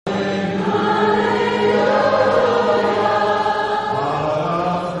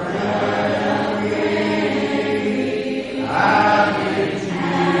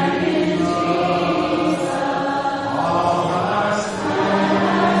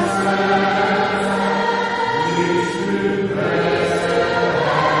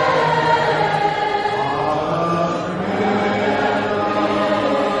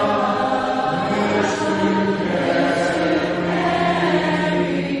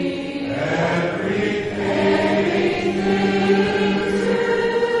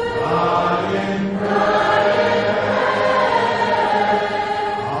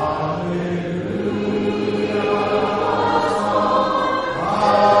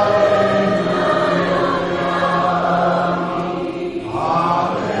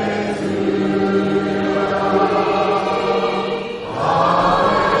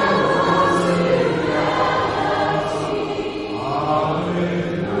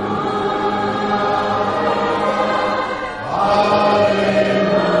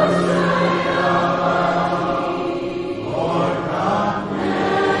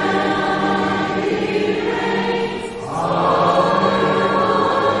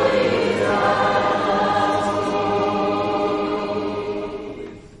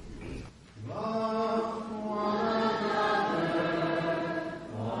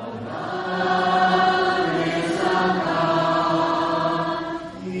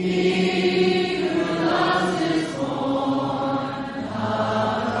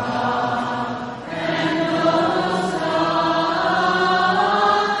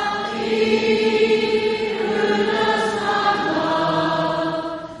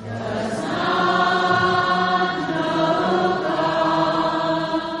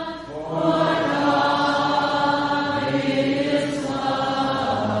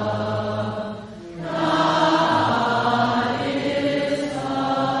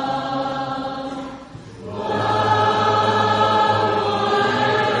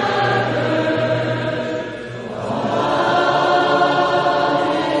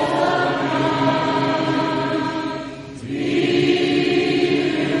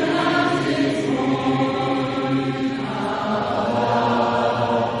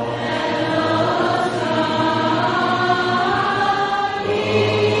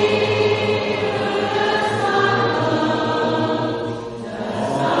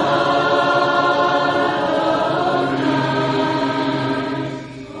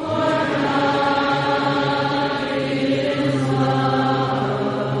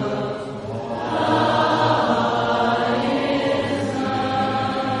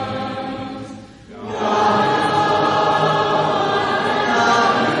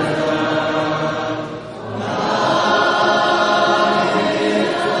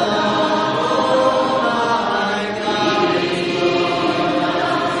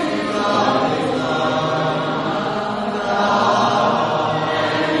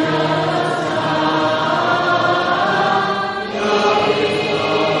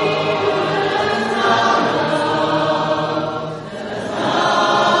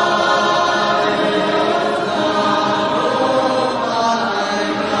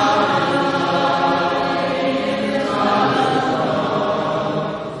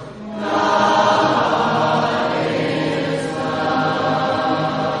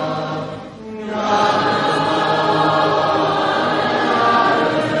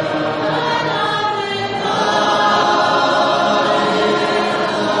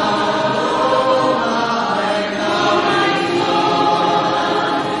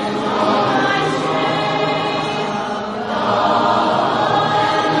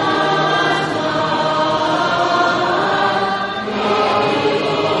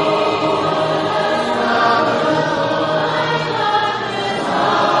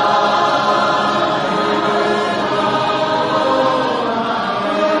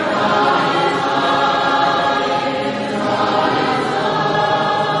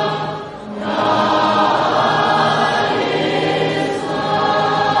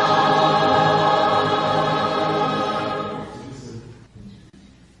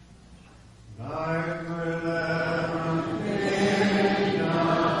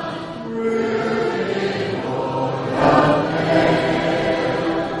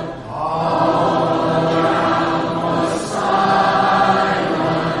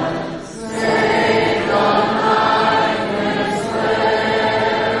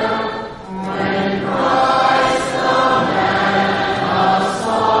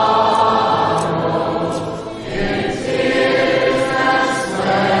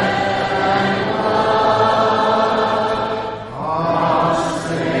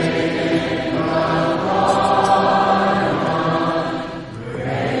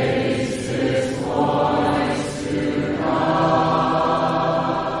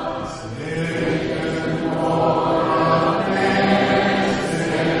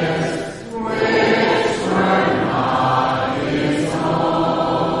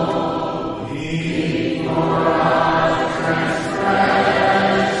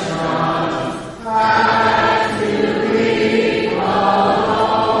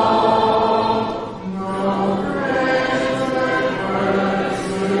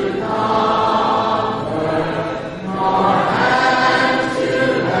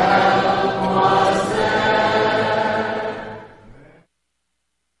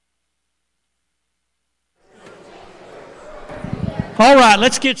All right,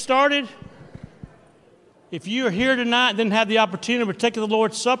 let's get started. If you are here tonight and didn't have the opportunity to partake of the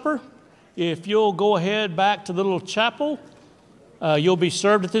Lord's Supper, if you'll go ahead back to the little chapel, you'll be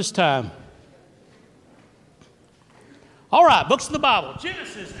served at this time. All right, books of the Bible.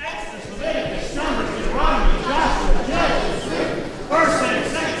 Genesis, Exodus, Leviticus, Numbers, Deuteronomy, Joshua, Judges, Ruth, 1st and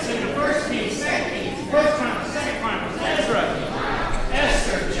 2nd Samuel, 1 Kings, 2 Kings, 1 Chronicles, 2 Chronicles, Ezra,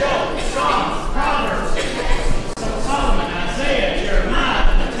 Esther, Job, Psalms, Proverbs, Solomon, Isaiah, Jeremiah,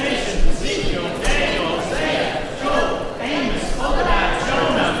 Lamentations, Ezekiel, Daniel, Isaiah, Job, Amos, Obadiah,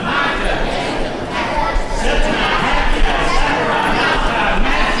 Jonah, Micah, Zephaniah, Haggai, Zechariah, Malachi,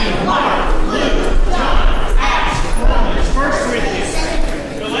 Matthew, Mark, Luke, John, Acts, Romans, 1 Corinthians,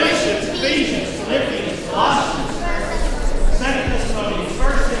 Galatians, Ephesians, Philippians, Colossians, 2 Thessalonians, 1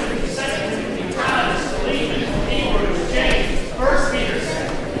 Timothy, 2 Timothy, Titus, Philemon, Hebrews, James, 1 Peter,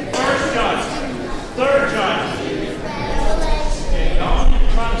 1 John, 3 John. Y'all need to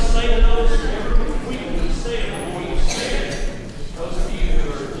try to say those every week when you say it, before you say it. Those of you who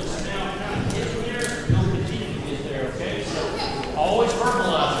are just now kind of getting there, you'll continue to get there, okay? So always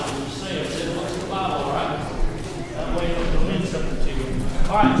verbalize it when you say it. Say the books of the Bible, all right? That way it'll mean something to you.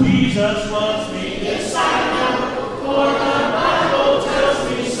 All right, Jesus loves me, yes I know, for the Bible tells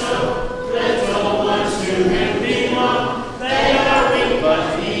me so. Little ones to him belong, they are weak, but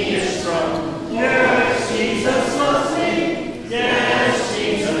he is strong. Yes, Jesus loves me. Yes,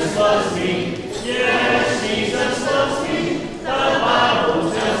 Jesus loves me. Yes, Jesus loves me. The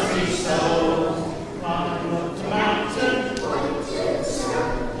Bible tells me so. Climbing up the mountain,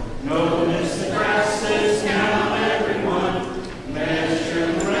 notice the grasses, count everyone. Measure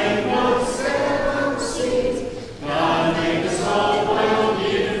the rainbow, seven seas. God made us all well,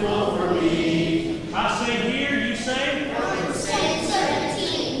 beautiful for me. I say here, you say? Romans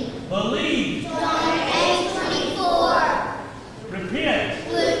 10:17. Believe. John 8:24. Repent.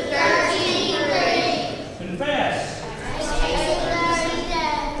 Luke 13:3. Confess. Acts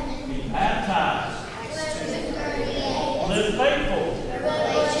 2:37. Be baptized. Acts 2:38. Live faithful.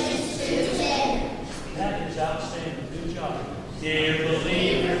 Revelations 2:10. That is outstanding. Good job. Dear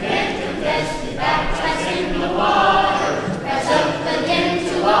believer, repent, confess, be baptized in the water. Rise up again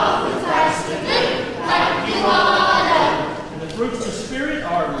to walk with Christ and live like you ought. And the fruits of the Spirit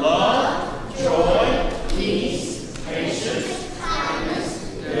are love, joy, peace, patience, kindness,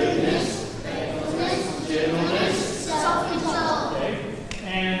 goodness, faithfulness, gentleness, self-control. Okay.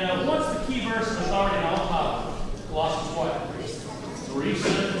 And what's the key verse that's already in all Bible? Colossians what?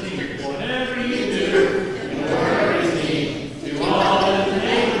 3:17. Whatever you do, in word or deed, do all in the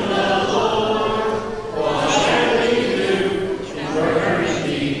name of the Lord. Whatever you do, in word or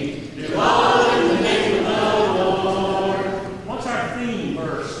deed, do all in the name of the Lord. What's our theme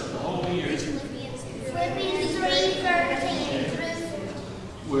verse of the whole year? Philippians 3:13.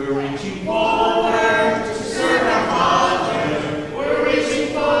 We're reaching forward to serve our Father. We're reaching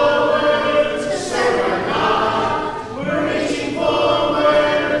forward to serve our God. We're reaching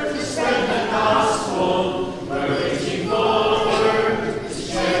forward to spread the gospel. We're reaching forward to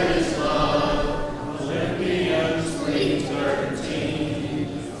share His love. Philippians 3:13.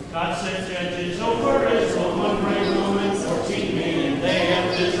 God sent judges over Israel, one great woman, 14 million. They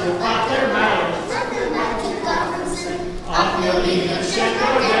helped Israel fight their battles. Let them back to God from sin. Othniel, Ehud,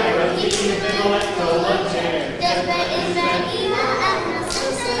 Shechem, Deborah, Gideon, Abimelech, Joel, Jair.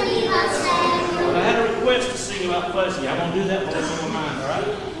 But I had a request to sing about Fuzzy. I'm going to do that when it's on my mind, all right?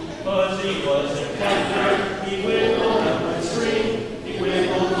 Fuzzy was a caterpillar. He wiggled up a tree. He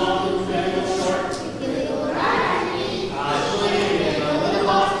wiggled long, wiggled short. He wiggled right at me. I believe in a little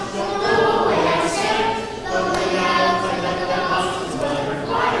box. Don't know what I said. The way I played like a box was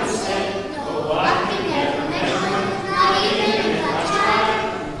butterfly instead. No, I can never make one. Not even if I tried.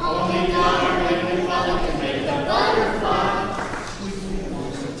 Only God or Heavenly Father can make a butterfly.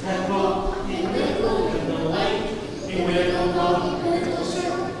 He wiggled in the lake. He wiggled long, He wiggled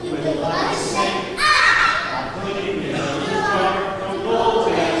short. He wiggled wiggled like a snake. I believe in a little jar.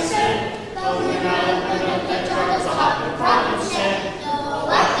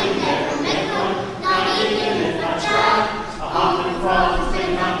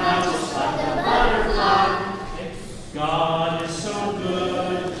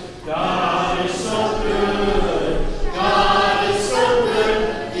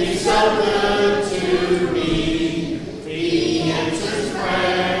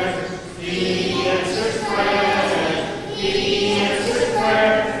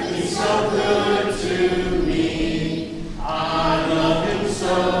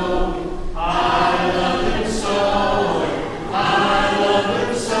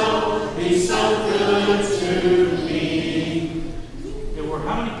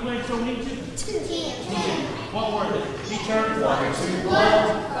 How many plagues on Egypt? 10. What were they? He turned water to Blood,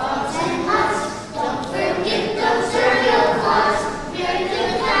 frogs, and huts. Don't forget those early floods. Buried to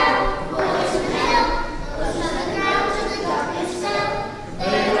the cloud, boys in hell. Those on the ground to the darkness fell.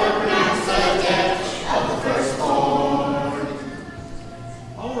 They were pronounced the death of the firstborn.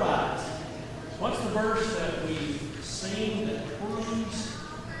 All right. What's the verse that we sing that proves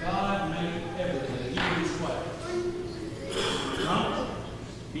God made everything? Hebrews what? Huh?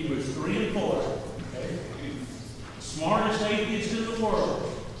 Hebrews 3 and 4. Okay. Smartest atheist in the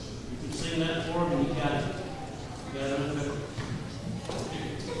world. You can sing that for me. You got it. You got it.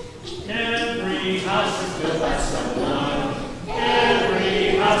 Every house is built by someone.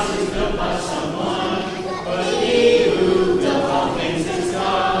 Every house is built by someone. But he who built all things is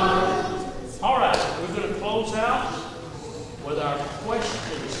God. All right, we're going to close out with our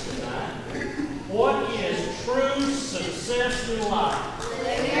questions tonight. What is true success in life?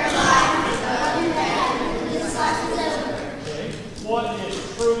 Living your life with God in heaven when this life is over. Okay. What is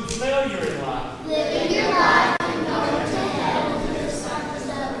true failure in life? Living your life and going to heaven when this life is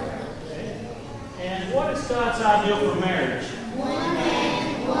over. Okay. And what is God's ideal for marriage? One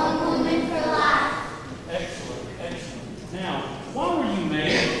man, one woman for life. Excellent, excellent. Now, why were you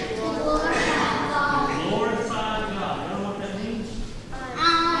made? To glorify God. Glorify God. You know what that means?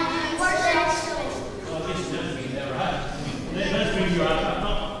 Worship. Well, I guess it does mean that, right? It does mean you're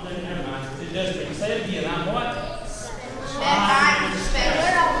never mind. It does mean, say it again. I'm what? Special.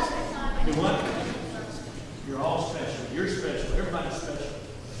 You're what? You're all special. You're special. Everybody's special.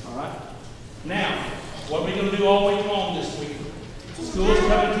 All right? Now, what are we going to do all week long this week? School's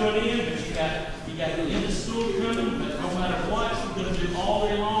coming to an end, but you got the end of school coming, but no matter what, we're going to do all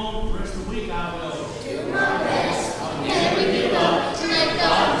day long. The rest of the week, I will Do my best. Never give up. To let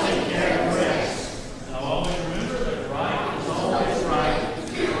God take care of the rest. And I'll always remember that right is always right.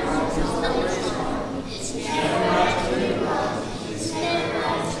 It's never right to be wrong. It's never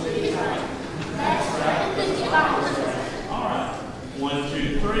right to be right. That's right. All right. 1,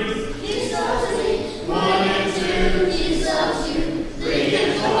 2, 3. He loves me. 1 and 2. He loves you. 3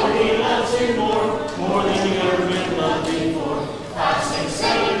 and 4. He loves you more than you ever been loved before. 5, 6,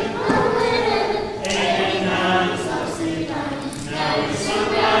 7, 8, and 9. Now we sing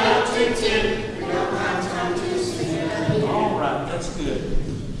right up to 10. We don't have time to sing it. All right, that's good.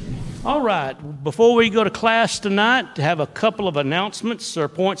 All right, before we go to class tonight, to have a couple of announcements or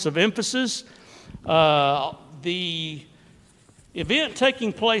points of emphasis. The event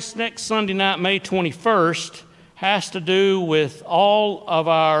taking place next Sunday night, May 21st, has to do with all of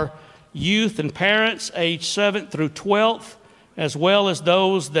our youth and parents age 7th through 12th, as well as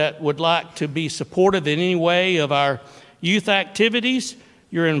those that would like to be supportive in any way of our youth activities.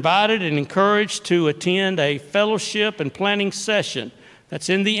 You're invited and encouraged to attend a fellowship and planning session that's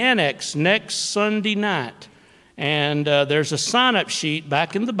in the annex next Sunday night. And there's a sign-up sheet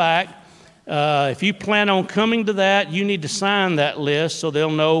back in the back. If you plan on coming to that, you need to sign that list so they'll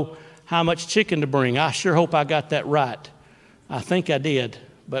know how much chicken to bring. I sure hope I got that right. I think I did,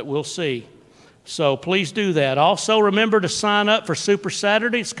 but we'll see. So please do that. Also, remember to sign up for Super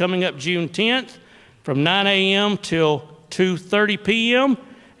Saturday. It's coming up June 10th from 9 a.m. till 2:30 p.m.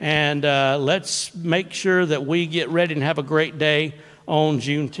 And let's make sure that we get ready and have a great day on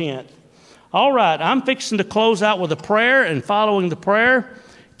June 10th. All right, I'm fixing to close out with a prayer, and following the prayer,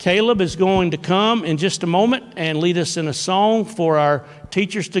 Caleb is going to come in just a moment and lead us in a song for our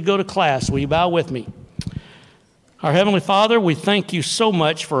teachers to go to class. Will you bow with me? Our Heavenly Father, we thank you so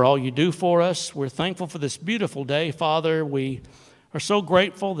much for all you do for us. We're thankful for this beautiful day, Father. We are so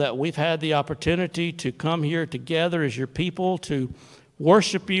grateful that we've had the opportunity to come here together as your people to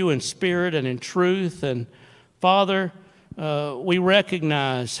worship you in spirit and in truth. And Father, we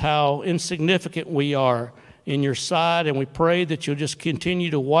recognize how insignificant we are in your sight, and we pray that you'll just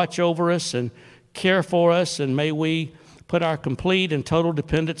continue to watch over us and care for us, and may we put our complete and total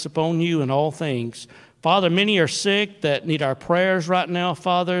dependence upon you in all things. Father, many are sick that need our prayers right now,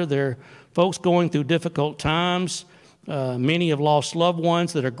 Father. There are folks going through difficult times. Many have lost loved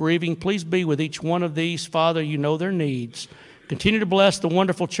ones that are grieving. Please be with each one of these, Father. You know their needs. Continue to bless the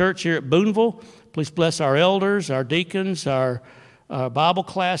wonderful church here at Booneville. Please bless our elders, our deacons, our Bible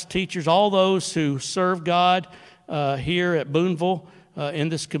class teachers, all those who serve God here at Booneville in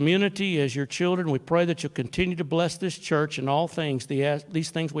this community as your children. We pray that you'll continue to bless this church in all things.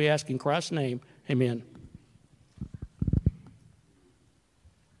 These things we ask in Christ's name. Amen.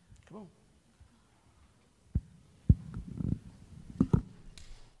 Come on.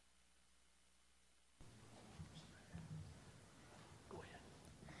 Go ahead.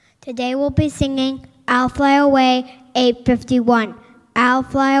 Today we'll be singing I'll Fly Away 851. I'll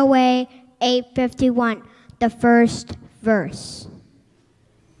Fly Away, 851, the first verse.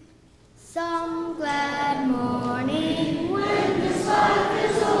 Some glad morning when this life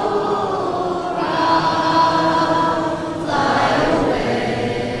is o'er, I'll fly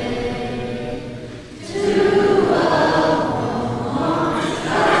away to a warm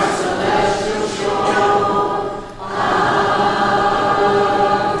and celestial shore. I'll fly away.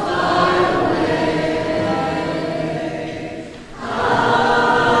 I'll fly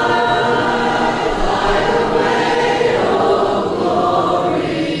away, oh glory.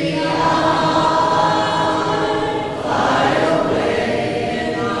 I'll fly away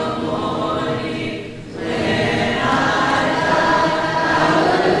in the morning when I die.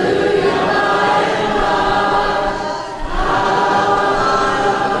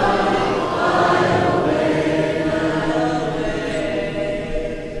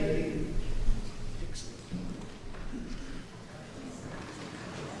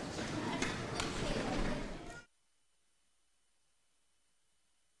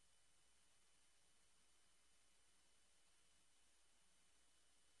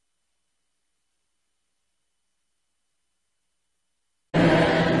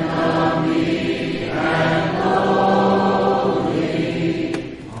 Hallelujah, by and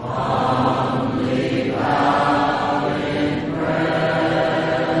by.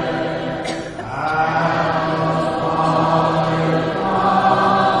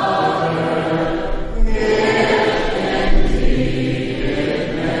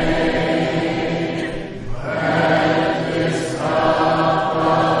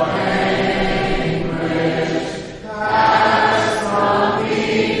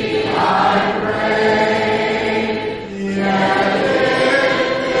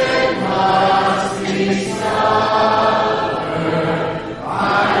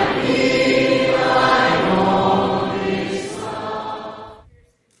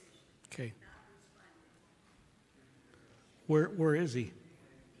 Okay. Where is he?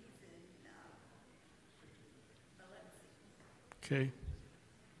 Okay.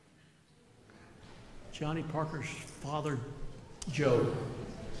 Johnny Parker's father, Joe.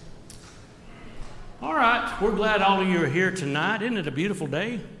 All right, we're glad all of you are here tonight. Isn't it a beautiful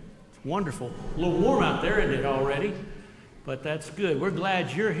day? It's wonderful. A little warm out there, isn't it, already? But that's good. We're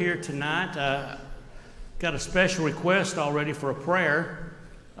glad you're here tonight. Got a special request already for a prayer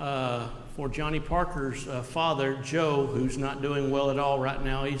for Johnny Parker's father, Joe, who's not doing well at all right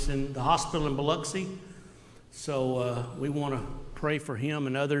now. He's in the hospital in Biloxi. So we want to pray for him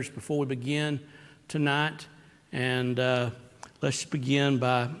and others before we begin tonight. And let's begin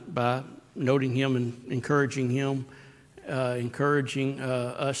by noting him and encouraging him, encouraging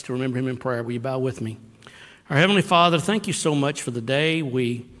us to remember him in prayer. Will you bow with me? Our Heavenly Father, thank you so much for the day.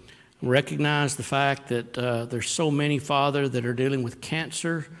 We recognize the fact that there's so many, Father, that are dealing with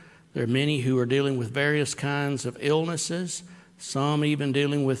cancer. There are many who are dealing with various kinds of illnesses, some even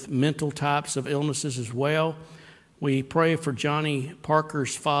dealing with mental types of illnesses as well. We pray for Johnny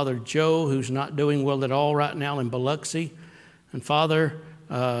Parker's father, Joe, who's not doing well at all right now in Biloxi. And Father,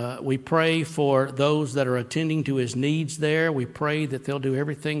 we pray for those that are attending to his needs there. We pray that they'll do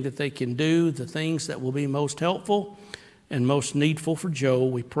everything that they can do, the things that will be most helpful and most needful for Joe.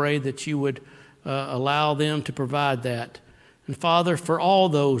 We pray that you would allow them to provide that. And Father, for all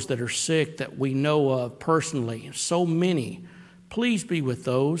those that are sick that we know of personally, so many, please be with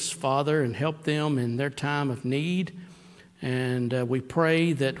those, Father, and help them in their time of need. And we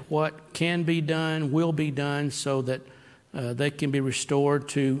pray that what can be done will be done so that they can be restored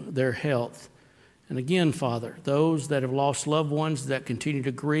to their health. And again, Father, those that have lost loved ones that continue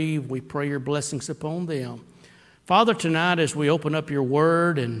to grieve, we pray your blessings upon them. Father, tonight as we open up your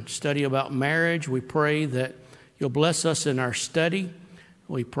word and study about marriage, we pray that you'll bless us in our study.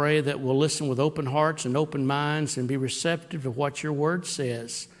 We pray that we'll listen with open hearts and open minds and be receptive to what your word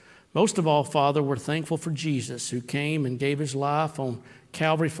says. Most of all, Father, we're thankful for Jesus, who came and gave his life on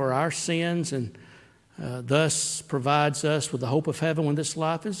Calvary for our sins and thus provides us with the hope of heaven when this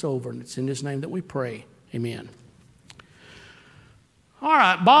life is over. And it's in his name that we pray. Amen. All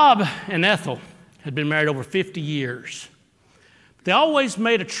right, Bob and Ethel had been married over 50 years. They always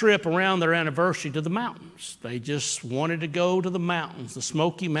made a trip around their anniversary to the mountains. They just wanted to go to the mountains, the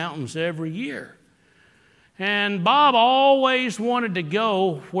Smoky Mountains, every year. And Bob always wanted to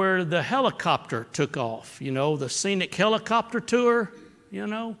go where the helicopter took off, the scenic helicopter tour,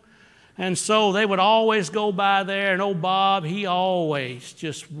 And so they would always go by there, and old Bob, he always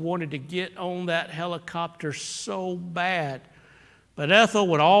just wanted to get on that helicopter so bad. But Ethel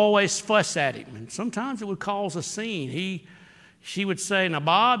would always fuss at him, and sometimes it would cause a scene. She would say, now,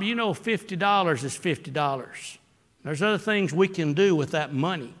 Bob, $50 is $50. There's other things we can do with that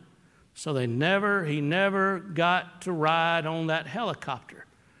money. So he never got to ride on that helicopter.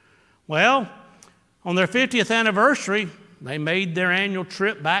 Well, on their 50th anniversary, they made their annual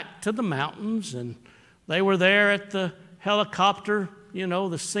trip back to the mountains, and they were there at the helicopter,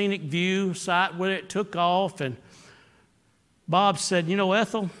 the scenic view site where it took off. And Bob said,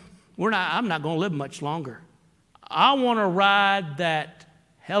 Ethel, I'm not going to live much longer. I want to ride that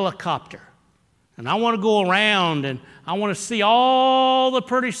helicopter. And I want to go around, and I want to see all the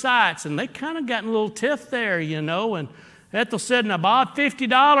pretty sights. And they kind of got in a little tiff there, And Ethel said, now, Bob,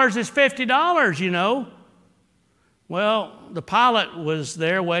 $50 is $50, Well, the pilot was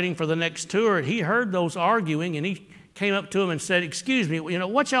there waiting for the next tour, and he heard those arguing, and he came up to him and said, excuse me,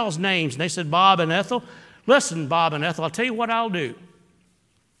 what's y'all's names? And they said, Bob and Ethel. Listen, Bob and Ethel, I'll tell you what I'll do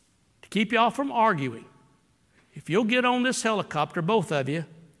to keep y'all from arguing. If you'll get on this helicopter, both of you,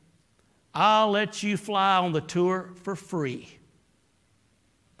 I'll let you fly on the tour for free.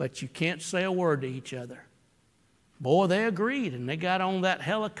 But you can't say a word to each other. Boy, they agreed, and they got on that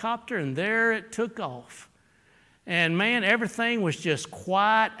helicopter, and there it took off. And man, everything was just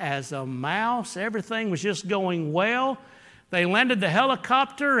quiet as a mouse. Everything was just going well. They landed the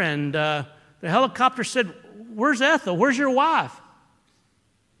helicopter, and the helicopter said, where's Ethel? Where's your wife?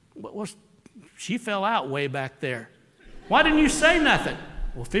 Well, she fell out way back there. Why didn't you say nothing?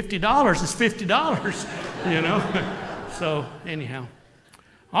 Well, $50 is $50, So anyhow,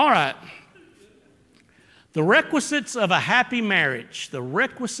 all right. The requisites of a happy marriage. The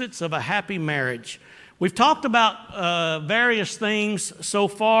requisites of a happy marriage. We've talked about various things so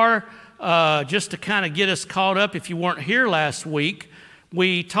far, just to kind of get us caught up. If you weren't here last week,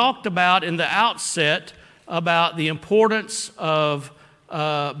 we talked about in the outset about the importance of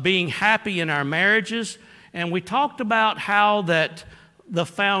being happy in our marriages, and we talked about how that the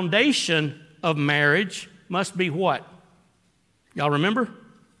foundation of marriage must be what? Y'all remember?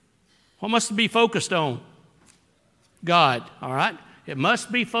 What must it be focused on? God, all right? It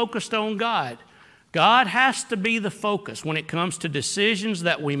must be focused on God. God has to be the focus when it comes to decisions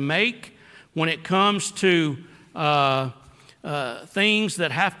that we make, when it comes to things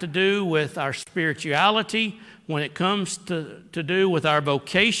that have to do with our spirituality, when it comes to do with our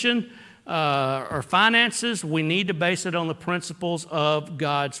vocation, or finances. We need to base it on the principles of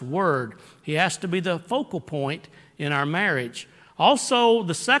God's Word. He has to be the focal point in our marriage. Also,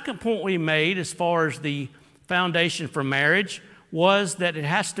 the second point we made as far as the foundation for marriage was that it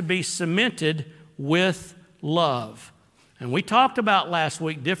has to be cemented with love. And we talked about last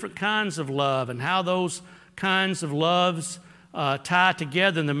week different kinds of love and how those kinds of loves tie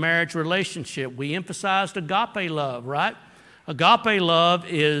together in the marriage relationship. We emphasized agape love, right? Agape love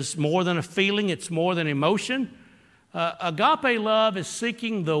is more than a feeling, it's more than emotion. Agape love is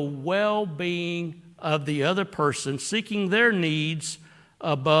seeking the well-being of the other person, seeking their needs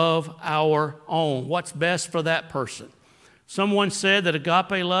above our own. What's best for that person? Someone said that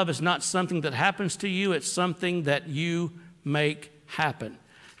agape love is not something that happens to you, it's something that you make happen.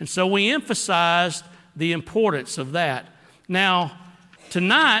 And so we emphasized the importance of that. Now,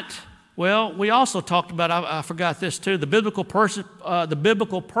 tonight, well, we also talked about, I forgot this too, the biblical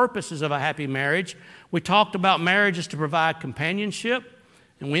purposes of a happy marriage. We talked about marriages to provide companionship,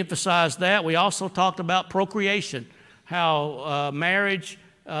 and we emphasized that. We also talked about procreation, how marriage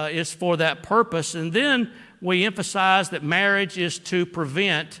is for that purpose. And then we emphasized that marriage is to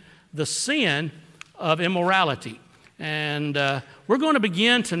prevent the sin of immorality. And we're going to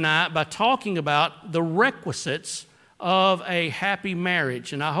begin tonight by talking about the requisites of a happy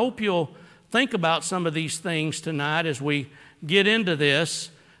marriage. And I hope you'll think about some of these things tonight as we get into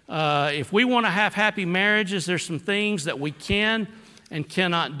this. If we want to have happy marriages, there's some things that we can and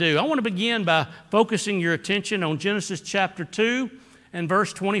cannot do. I want to begin by focusing your attention on Genesis chapter 2 and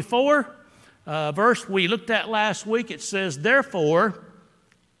verse 24. Verse we looked at last week, it says, "Therefore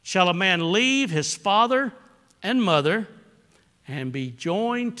shall a man leave his father and mother and be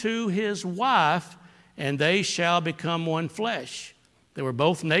joined to his wife, and they shall become one flesh. They were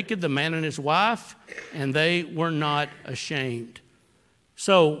both naked, the man and his wife, and they were not ashamed."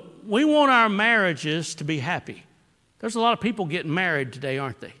 So we want our marriages to be happy. There's a lot of people getting married today,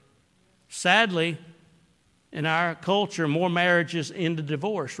 aren't they? Sadly, in our culture, more marriages end in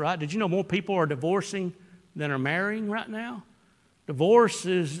divorce, right? Did you know more people are divorcing than are marrying right now? Divorce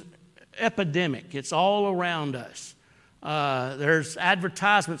is epidemic. It's all around us. There's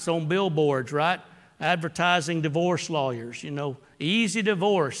advertisements on billboards, right? Advertising divorce lawyers, easy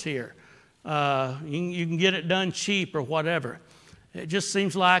divorce here. You can get it done cheap or whatever. It just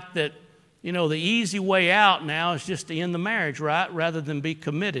seems like that, the easy way out now is just to end the marriage, right? Rather than be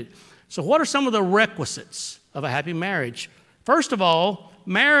committed. So what are some of the requisites of a happy marriage? First of all,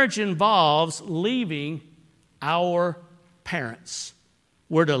 marriage involves leaving our parents.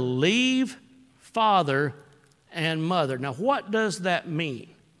 We're to leave father and mother. Now, what does that mean?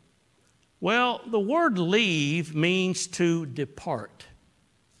 Well, the word leave means to depart.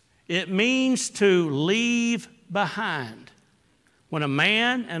 It means to leave behind. When a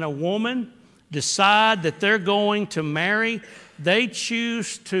man and a woman decide that they're going to marry, they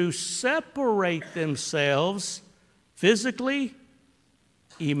choose to separate themselves physically,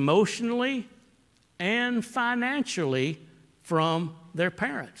 emotionally, and financially from their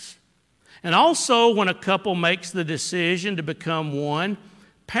parents. And also, when a couple makes the decision to become one,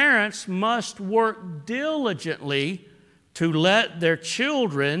 parents must work diligently to let their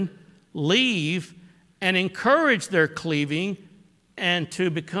children leave and encourage their cleaving and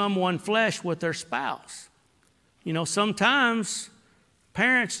to become one flesh with their spouse. You know, sometimes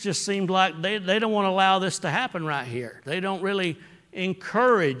parents just seem like they don't want to allow this to happen right here. They don't really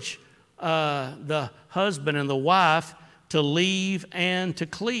encourage the husband and the wife to leave and to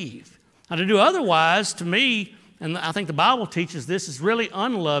cleave. Now, to do otherwise, to me, and I think the Bible teaches this, is really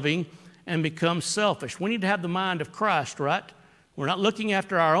unloving and becomes selfish. We need to have the mind of Christ, right? We're not looking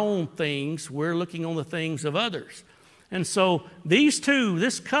after our own things. We're looking on the things of others. And so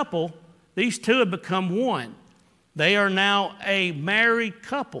this couple have become one. They are now a married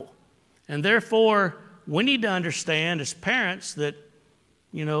couple. And therefore, we need to understand as parents that,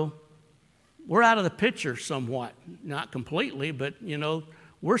 you know, we're out of the picture somewhat. Not completely, but, you know,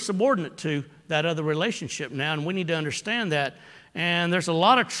 we're subordinate to that other relationship now, and we need to understand that. And there's a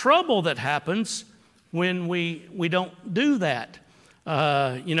lot of trouble that happens when we don't do that.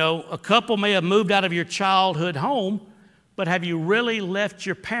 You know, a couple may have moved out of your childhood home, but have you really left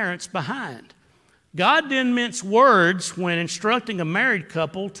your parents behind? God didn't mince words when instructing a married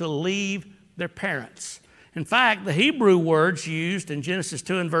couple to leave their parents. In fact, the Hebrew words used in Genesis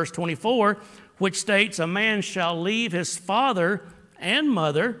 2 and verse 24, which states, "A man shall leave his father and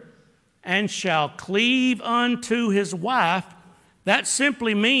mother, and shall cleave unto his wife," that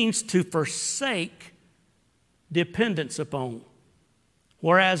simply means to forsake dependence upon.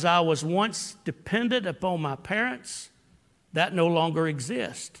 Whereas I was once dependent upon my parents, that no longer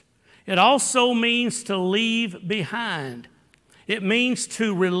exists. It also means to leave behind. It means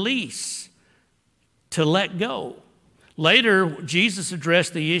to release, to let go. Later, Jesus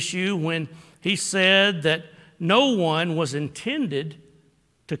addressed the issue when he said that no one was intended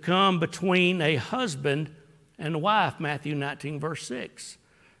to come between a husband and wife, Matthew 19, verse 6.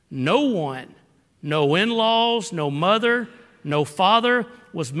 No one, no in-laws, no mother, no father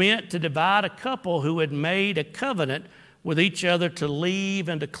was meant to divide a couple who had made a covenant with each other to leave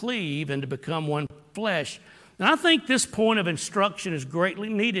and to cleave and to become one flesh. And I think this point of instruction is greatly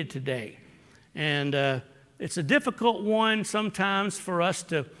needed today. And it's a difficult one sometimes for us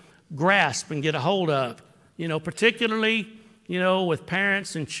to grasp and get a hold of. You know, particularly, you know, with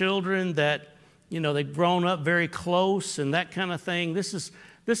parents and children that, you know, they've grown up very close and that kind of thing. This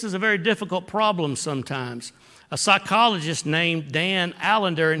is a very difficult problem sometimes. A psychologist named Dan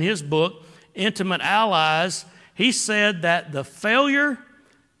Allender, in his book, Intimate Allies, he said that the failure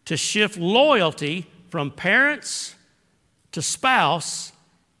to shift loyalty from parents to spouse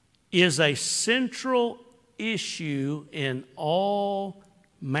is a central issue in all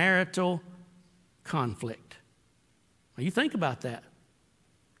marital conflict. Now, you think about that.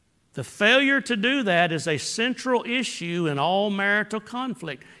 The failure to do that is a central issue in all marital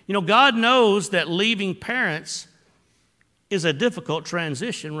conflict. You know, God knows that leaving parents is a difficult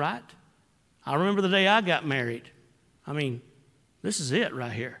transition, right? I remember the day I got married. I mean, this is it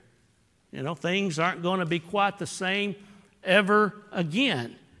right here. You know, things aren't going to be quite the same ever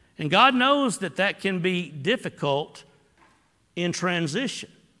again. And God knows that that can be difficult in transition.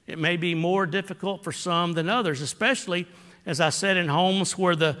 It may be more difficult for some than others, especially, as I said, in homes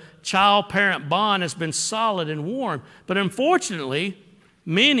where the child-parent bond has been solid and warm. But unfortunately,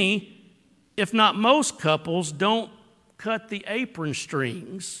 many, if not most couples, don't cut the apron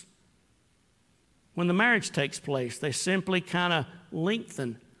strings when the marriage takes place. They simply kind of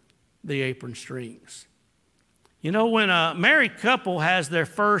lengthen the apron strings. You know, when a married couple has their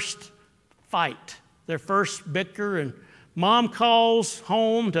first fight, their first bicker, and mom calls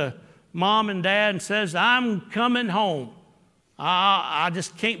home to mom and dad and says, "I'm coming home. I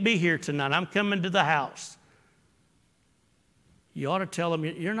just can't be here tonight. I'm coming to the house." You ought to tell them,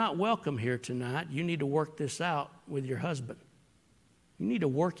 "You're not welcome here tonight. You need to work this out with your husband. You need to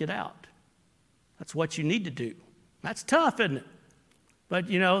work it out. That's what you need to do." That's tough, isn't it? But,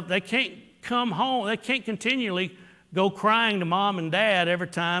 you know, they can't come home. They can't continually go crying to mom and dad every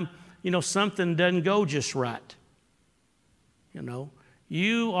time, something doesn't go just right.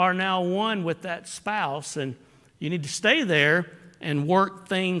 You are now one with that spouse, and you need to stay there and work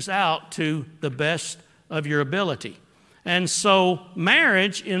things out to the best of your ability. And so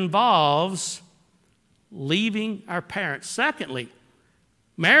marriage involves leaving our parents. Secondly,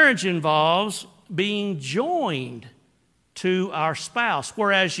 marriage involves being joined to our spouse.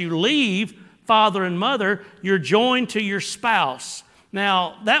 Whereas you leave father and mother, you're joined to your spouse.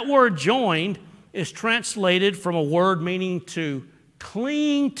 Now, that word joined is translated from a word meaning to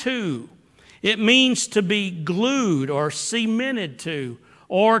cling to. It means to be glued or cemented to,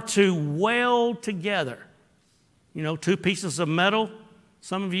 or to weld together. Two pieces of metal.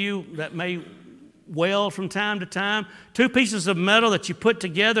 Some of you that may weld from time to time. Two pieces of metal that you put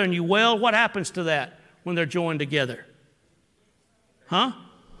together and you weld. What happens to that when they're joined together?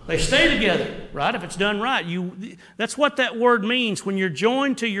 They stay together, right? If it's done right. That's what that word means. When you're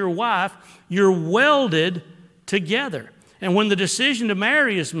joined to your wife, you're welded together. And when the decision to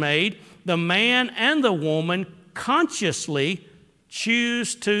marry is made, the man and the woman consciously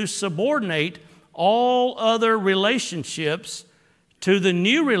choose to subordinate all other relationships to the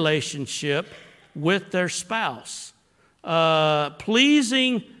new relationship with their spouse.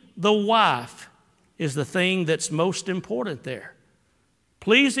 Pleasing the wife is the thing that's most important there.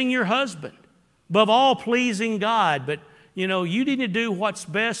 Pleasing your husband. Above all, pleasing God. But, you need to do what's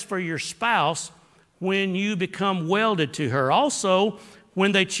best for your spouse when you become welded to her. Also,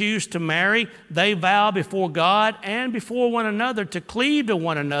 when they choose to marry, they vow before God and before one another to cleave to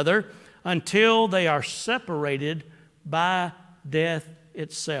one another until they are separated by death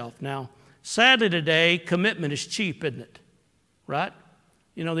itself. Now, sadly today, commitment is cheap, isn't it? Right?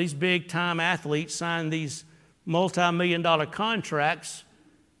 These big-time athletes sign these multi-million-dollar contracts,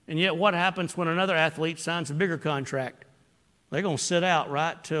 and yet what happens when another athlete signs a bigger contract? They're going to sit out,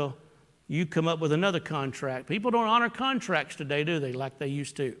 right, till you come up with another contract. People don't honor contracts today, do they, like they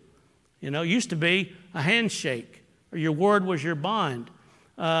used to? It used to be a handshake, or your word was your bond.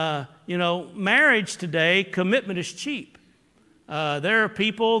 Marriage today, commitment is cheap. There are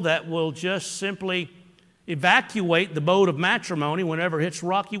people that will just simply evacuate the boat of matrimony whenever it hits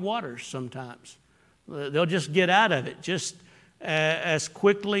rocky waters sometimes. They'll just get out of it just as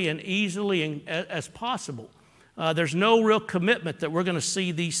quickly and easily as possible. There's no real commitment that we're going to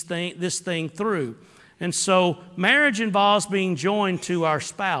see this thing through. And so marriage involves being joined to our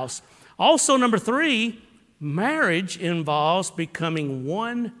spouse. Also, number 3, marriage involves becoming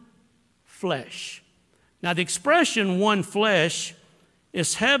one flesh. Now, the expression one flesh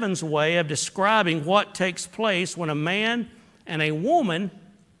is heaven's way of describing what takes place when a man and a woman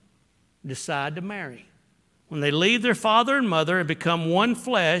decide to marry. When they leave their father and mother and become one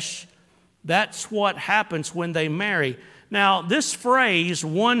flesh, that's what happens when they marry. Now, this phrase,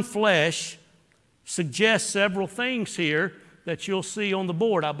 one flesh, suggests several things here that you'll see on the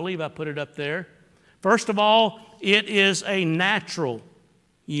board. I believe I put it up there. First of all, it is a natural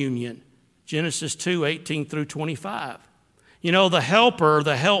union. Genesis 2:18 through 25. The helper,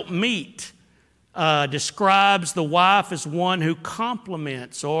 the helpmeet, describes the wife as one who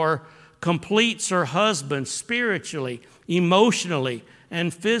complements or completes her husband spiritually, emotionally,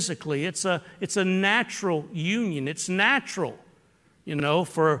 and physically. It's a natural union. It's natural,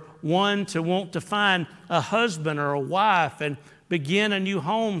 for one to want to find a husband or a wife and begin a new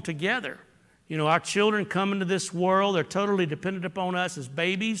home together. Our children come into this world. They're totally dependent upon us as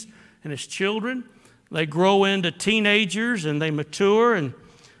babies and as children. They grow into teenagers and they mature, and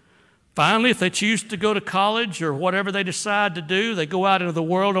finally, if they choose to go to college or whatever they decide to do, they go out into the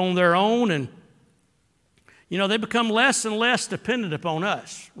world on their own, and they become less and less dependent upon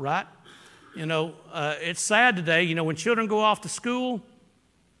us, right? It's sad today, when children go off to school,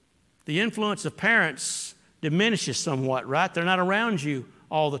 the influence of parents diminishes somewhat, right? They're not around you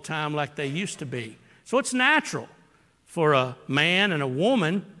all the time like they used to be. So it's natural for a man and a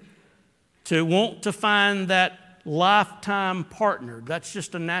woman to want to find that lifetime partner. That's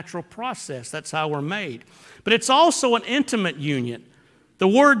just a natural process. That's how we're made. But it's also an intimate union. The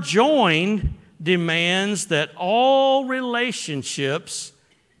word joined demands that all relationships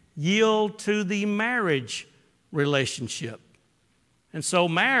yield to the marriage relationship. And so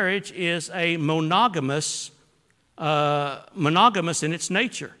marriage is a monogamous in its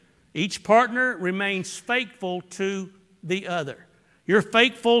nature. Each partner remains faithful to the other. You're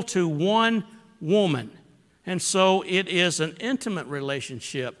faithful to one woman. And so it is an intimate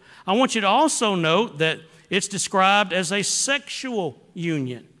relationship. I want you to also note that it's described as a sexual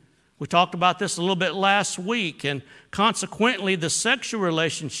union. We talked about this a little bit last week, and consequently, the sexual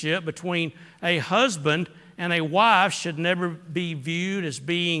relationship between a husband and a wife should never be viewed as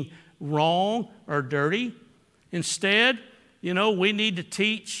being wrong or dirty. Instead, we need to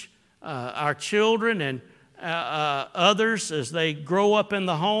teach our children and others as they grow up in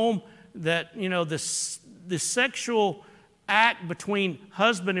the home that, the sexual act between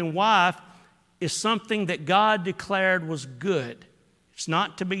husband and wife is something that God declared was good. It's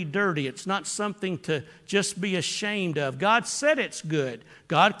not to be dirty. It's not something to just be ashamed of. God said it's good.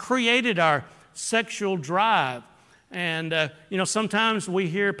 God created our sexual drive. And, sometimes we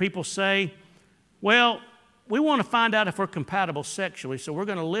hear people say, well, we want to find out if we're compatible sexually, so we're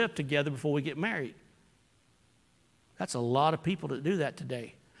going to live together before we get married. That's a lot of people that do that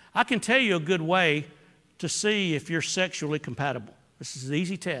today. I can tell you a good way to see if you're sexually compatible. This is an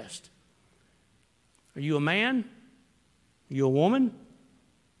easy test. Are you a man? Are you a woman?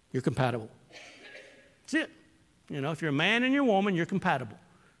 You're compatible. That's it. If you're a man and you're a woman, you're compatible.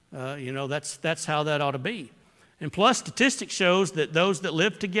 That's how that ought to be. And plus, statistics shows that those that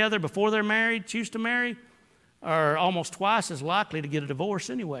live together before they're married, choose to marry, are almost twice as likely to get a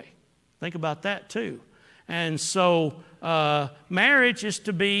divorce anyway. Think about that too. And so marriage is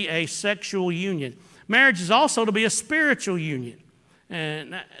to be a sexual union. Marriage is also to be a spiritual union.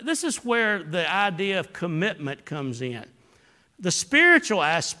 And this is where the idea of commitment comes in. The spiritual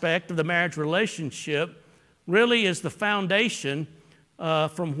aspect of the marriage relationship really is the foundation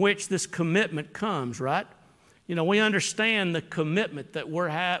from which this commitment comes, right? We understand the commitment that we're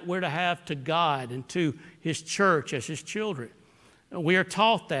to have to God and to His church as His children. We are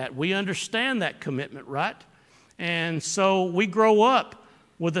taught that. We understand that commitment, right? And so we grow up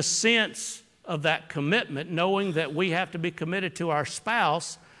with a sense of that commitment, knowing that we have to be committed to our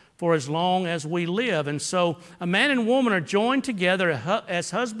spouse for as long as we live. And so a man and woman are joined together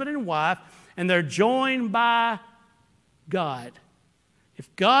as husband and wife, and they're joined by God.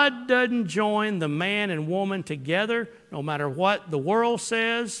 If God doesn't join the man and woman together, no matter what the world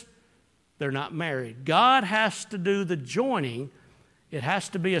says, they're not married. God has to do the joining. It has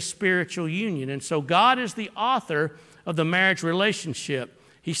to be a spiritual union. And so God is the author of the marriage relationship.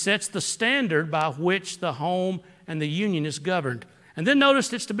 He sets the standard by which the home and the union is governed. And then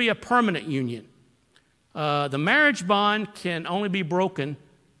notice it's to be a permanent union. The marriage bond can only be broken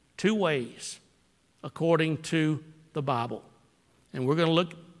two ways, according to the Bible. And we're going to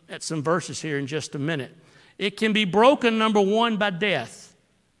look at some verses here in just a minute. It can be broken, number one, by death.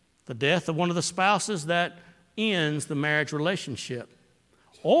 The death of one of the spouses that ends the marriage relationship.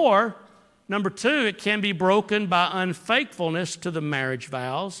 Or, number two, it can be broken by unfaithfulness to the marriage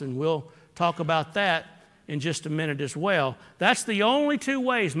vows, and we'll talk about that in just a minute as well. That's the only two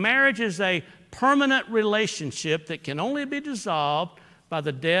ways. Marriage is a permanent relationship that can only be dissolved by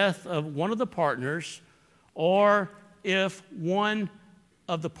the death of one of the partners, or if one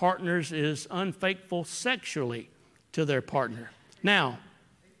of the partners is unfaithful sexually to their partner. Now,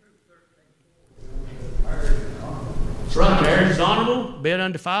 that's right, marriage is honorable, bed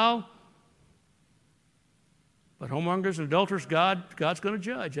undefiled. But homemongers and adulterers, God's going to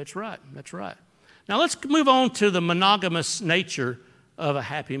judge. That's right. Now let's move on to the monogamous nature of a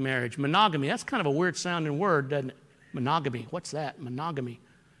happy marriage. Monogamy, that's kind of a weird sounding word, doesn't it? Monogamy, what's that? Monogamy.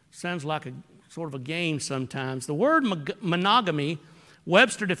 Sounds like a sort of a game sometimes. The word monogamy,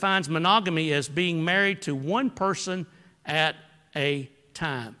 Webster defines monogamy as being married to one person at a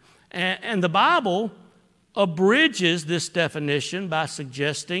time. And the Bible abridges this definition by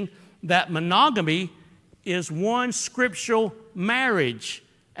suggesting that monogamy is one scriptural marriage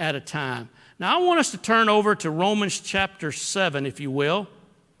at a time. Now, I want us to turn over to Romans chapter 7, if you will.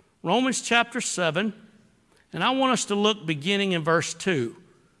 Romans chapter 7, and I want us to look beginning in verse 2.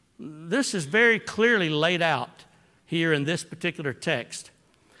 This is very clearly laid out here in this particular text.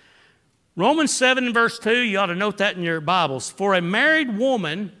 Romans 7 and verse 2, you ought to note that in your Bibles. For a married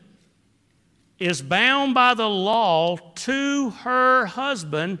woman is bound by the law to her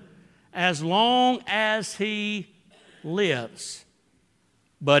husband as long as he lives.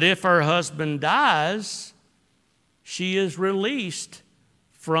 But if her husband dies, she is released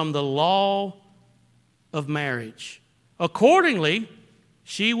from the law of marriage. Accordingly,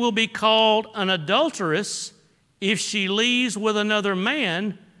 she will be called an adulteress if she leaves with another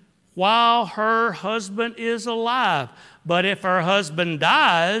man while her husband is alive. But if her husband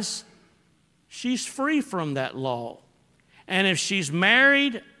dies, she's free from that law. And if she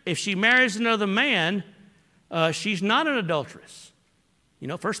marries another man, she's not an adulteress.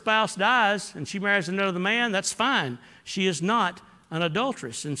 If her spouse dies and she marries another man, that's fine. She is not an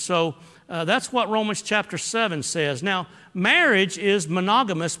adulteress. And so that's what Romans chapter 7 says. Now, marriage is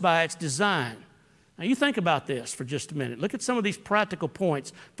monogamous by its design. Now, you think about this for just a minute. Look at some of these practical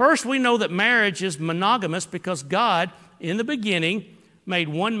points. First, we know that marriage is monogamous because God, in the beginning, made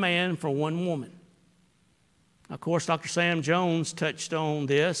one man for one woman. Of course, Dr. Sam Jones touched on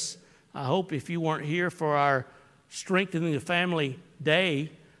this. I hope if you weren't here for our Strengthening the Family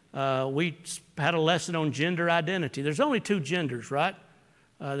Day, we had a lesson on gender identity. There's only two genders, right?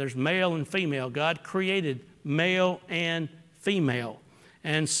 There's male and female. God created male and female.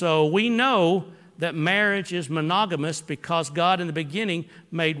 And so we know that marriage is monogamous because God in the beginning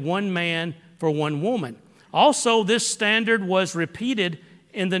made one man for one woman. Also, this standard was repeated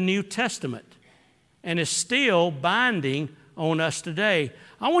in the New Testament and is still binding on us today.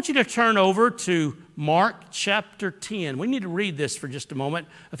 I want you to turn over to Mark chapter 10. We need to read this for just a moment.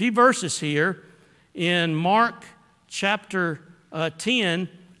 A few verses here in Mark chapter 10,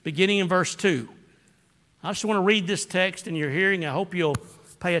 beginning in verse 2. I just want to read this text in your hearing. I hope you'll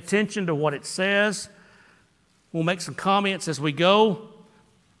pay attention to what it says. We'll make some comments as we go.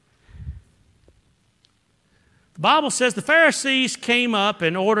 The Bible says the Pharisees came up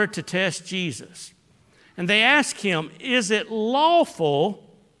in order to test Jesus. And they asked him, "Is it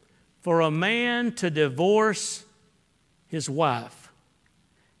lawful for a man to divorce his wife?"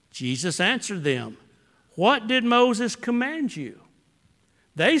 Jesus answered them, "What did Moses command you?"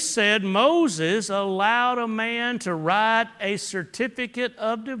 They said, "Moses allowed a man to write a certificate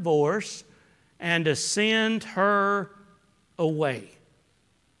of divorce and to send her away."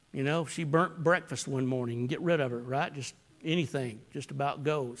 You know, she burnt breakfast one morning and get rid of her, right? Just anything, just about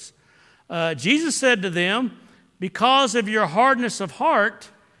goes. Jesus said to them, "Because of your hardness of heart,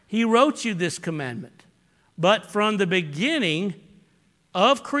 he wrote you this commandment. But from the beginning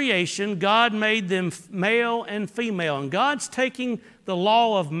of creation, God made them male and female." And God's taking the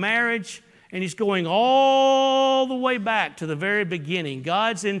law of marriage and he's going all the way back to the very beginning.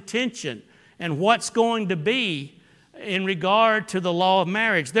 God's intention and what's going to be in regard to the law of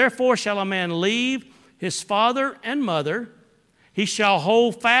marriage. "Therefore shall a man leave his father and mother. He shall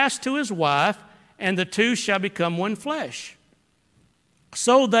hold fast to his wife, and the two shall become one flesh.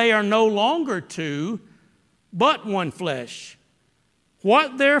 So they are no longer two, but one flesh.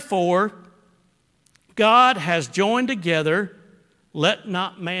 What therefore God has joined together, let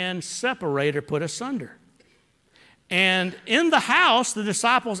not man separate or put asunder." And in the house, the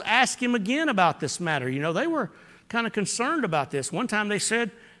disciples asked him again about this matter. You know, they were kind of concerned about this. One time they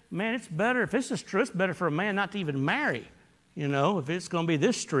said, "Man, it's better, if this is true, it's better for a man not to even marry, you know, if it's going to be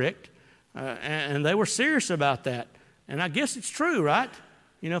this strict." And they were serious about that. And I guess it's true, right?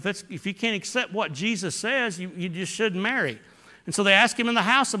 You know, if you can't accept what Jesus says, you just shouldn't marry. And so they asked him in the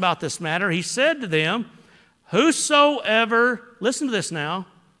house about this matter. He said to them, "Whosoever," listen to this now,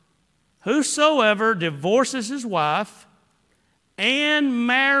 "whosoever divorces his wife and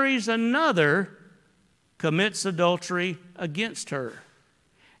marries another commits adultery against her.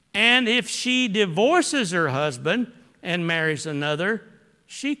 And if she divorces her husband and marries another,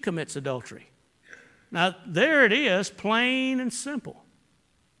 she commits adultery." Now, there it is, plain and simple.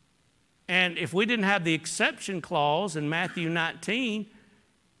 And if we didn't have the exception clause in Matthew 19,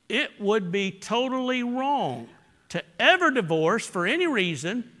 it would be totally wrong to ever divorce for any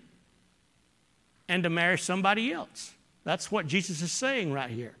reason and to marry somebody else. That's what Jesus is saying right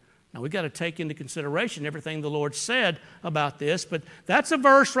here. Now, we've got to take into consideration everything the Lord said about this, but that's a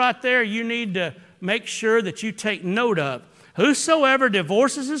verse right there you need to make sure that you take note of. "Whosoever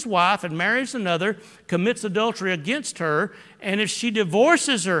divorces his wife and marries another commits adultery against her, and if she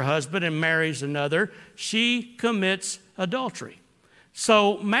divorces her husband and marries another, she commits adultery."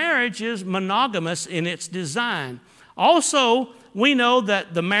 So marriage is monogamous in its design. Also, we know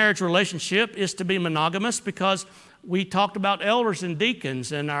that the marriage relationship is to be monogamous because we talked about elders and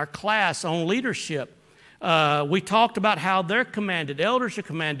deacons in our class on leadership. We talked about how they're commanded. Elders are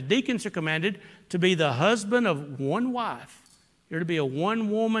commanded. Deacons are commanded to be the husband of one wife. You're to be a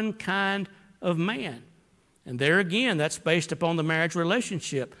one-woman kind of man. And there again, that's based upon the marriage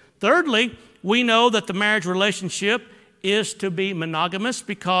relationship. Thirdly, we know that the marriage relationship is to be monogamous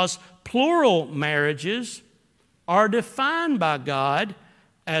because plural marriages are defined by God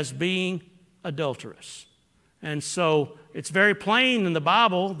as being adulterous. And so it's very plain in the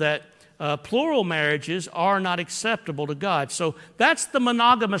Bible that plural marriages are not acceptable to God. So that's the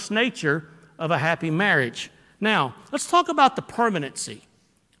monogamous nature of a happy marriage. Now, let's talk about the permanency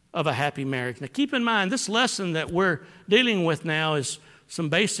of a happy marriage. Now, keep in mind, this lesson that we're dealing with now is some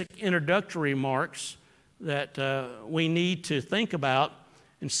basic introductory remarks that we need to think about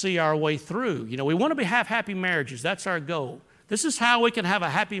and see our way through. You know, we want to have happy marriages. That's our goal. This is how we can have a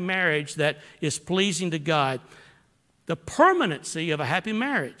happy marriage that is pleasing to God. The permanency of a happy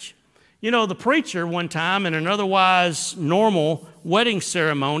marriage. You know, the preacher one time in an otherwise normal wedding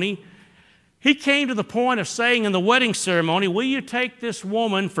ceremony He came to the point of saying in the wedding ceremony, will you take this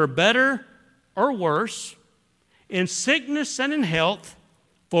woman for better or worse, in sickness and in health,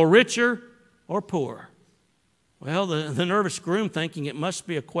 for richer or poor? Well, the nervous groom, thinking it must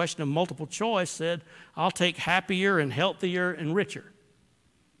be a question of multiple choice, said, I'll take happier and healthier and richer.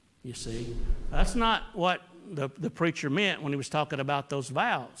 You see, that's not what the preacher meant when he was talking about those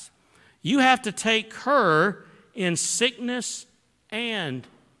vows. You have to take her in sickness and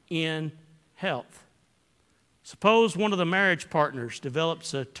in health. Suppose one of the marriage partners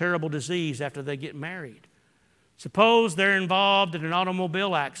develops a terrible disease after they get married. Suppose they're involved in an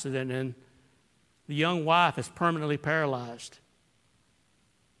automobile accident and the young wife is permanently paralyzed.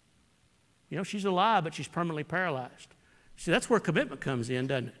 You know, she's alive, but she's permanently paralyzed. See, that's where commitment comes in,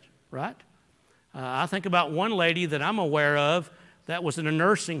 doesn't it? Right? I think about one lady that I'm aware of that was in a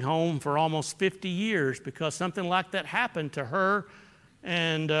nursing home for almost 50 years because something like that happened to her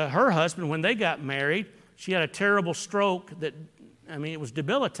and her husband when they got married. She had a terrible stroke it was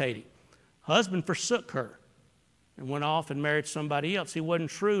debilitating. Husband forsook her and went off and married somebody else. He wasn't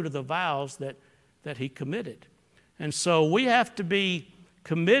true to the vows that he committed. And so we have to be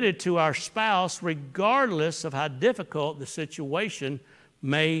committed to our spouse regardless of how difficult the situation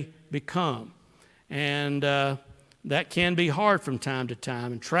may become. And that can be hard from time to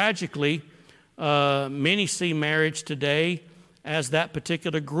time. And tragically, many see marriage today as that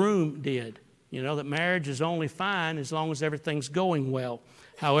particular groom did. You know, that marriage is only fine as long as everything's going well.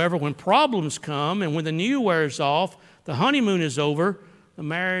 However, when problems come and when the new wears off, the honeymoon is over, the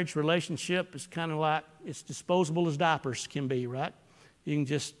marriage relationship is kind of like it's disposable as diapers can be, right? You can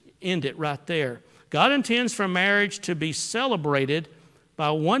just end it right there. God intends for marriage to be celebrated by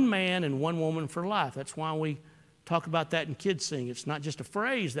one man and one woman for life. That's why we talk about that in Kids Sing. It's not just a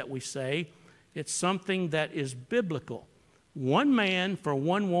phrase that we say. It's something that is biblical. One man for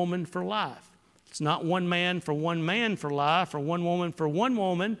one woman for life. It's not one man for life or one woman for one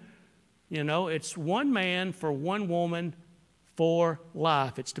woman. You know, it's one man for one woman for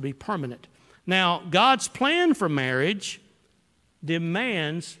life. It's to be permanent. Now, God's plan for marriage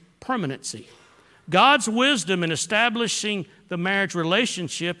demands permanency. God's wisdom in establishing the marriage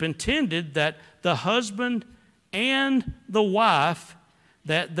relationship intended that the husband and the wife,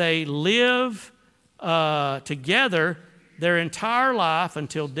 that they live together their entire life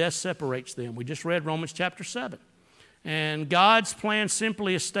until death separates them. We just read Romans chapter 7. And God's plan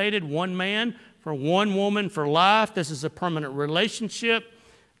simply is stated, one man for one woman for life. This is a permanent relationship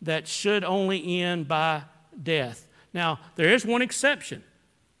that should only end by death. Now, there is one exception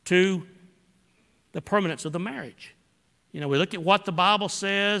to the permanence of the marriage. You know, we look at what the Bible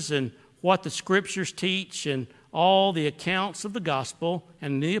says and what the Scriptures teach and all the accounts of the gospel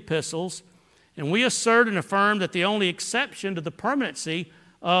and the epistles, and we assert and affirm that the only exception to the permanency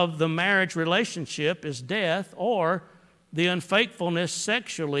of the marriage relationship is death or the unfaithfulness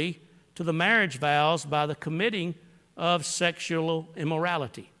sexually to the marriage vows by the committing of sexual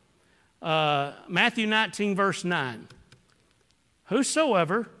immorality. Matthew 19, verse 9.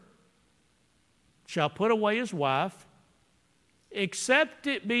 Whosoever shall put away his wife, except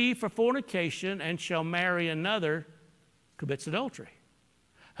it be for fornication, and shall marry another, commits adultery.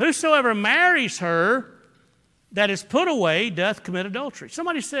 Whosoever marries her that is put away doth commit adultery.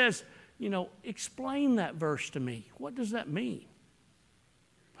 Somebody says, you know, explain that verse to me. What does that mean?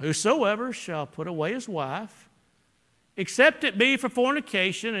 Whosoever shall put away his wife, except it be for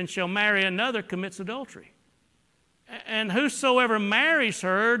fornication, and shall marry another, commits adultery. And whosoever marries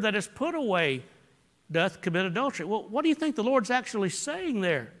her that is put away doth commit adultery. Well, what do you think the Lord's actually saying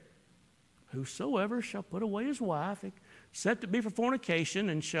there? Whosoever shall put away his wife, except it be for fornication,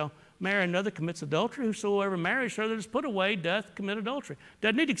 and shall marry another, commits adultery. Whosoever marries her that is put away doth commit adultery.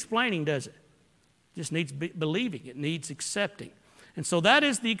 Doesn't need explaining, does it? Just needs believing. It needs accepting. And so that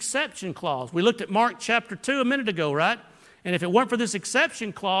is the exception clause. We looked at Mark chapter 2 a minute ago, right? And if it weren't for this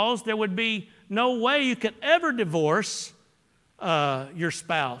exception clause, there would be no way you could ever divorce your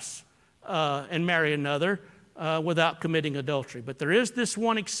spouse and marry another without committing adultery. But there is this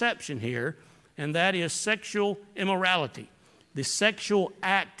one exception here, and that is sexual immorality, the sexual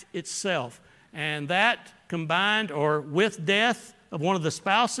act itself. And that combined or with death of one of the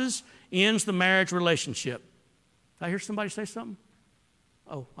spouses ends the marriage relationship. Did I hear somebody say something?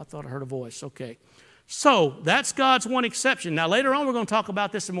 Oh, I thought I heard a voice. Okay. So that's God's one exception. Now later on we're going to talk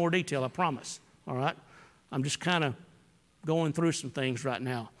about this in more detail, I promise. All right? I'm just kind of going through some things right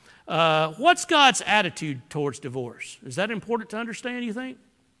now. What's God's attitude towards divorce? Is that important to understand, you think?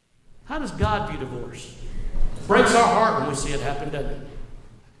 How does God view divorce? Breaks our heart when we see it happen, doesn't it?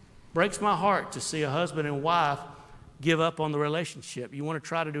 Breaks my heart to see a husband and wife give up on the relationship. You want to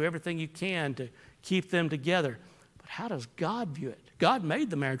try to do everything you can to keep them together. But how does God view it? God made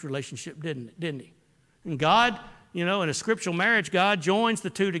the marriage relationship, didn't he? And God, in a scriptural marriage, God joins the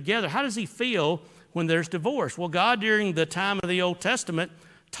two together. How does he feel when there's divorce? Well, God, during the time of the Old Testament,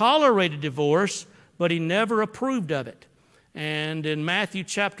 tolerated divorce, but he never approved of it. And in Matthew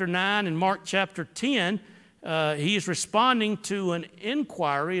chapter 9 and Mark chapter 10, he is responding to an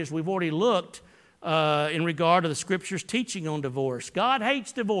inquiry, as we've already looked, in regard to the Scripture's teaching on divorce. God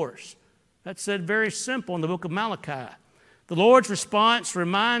hates divorce. That's said very simple in the book of Malachi. The Lord's response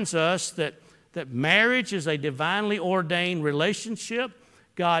reminds us that marriage is a divinely ordained relationship.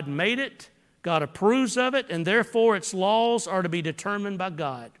 God made it, God approves of it, and therefore its laws are to be determined by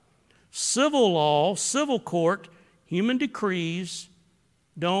God. Civil law, civil court, human decrees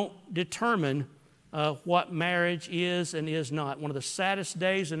don't determine what marriage is and is not. One of the saddest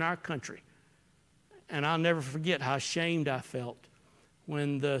days in our country. And I'll never forget how ashamed I felt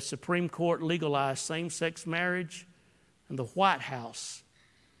when the Supreme Court legalized same-sex marriage and the White House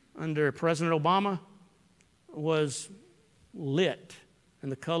under President Obama was lit in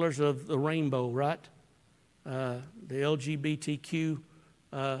the colors of the rainbow, right? The LGBTQ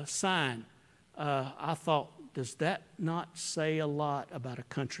sign. I thought, does that not say a lot about a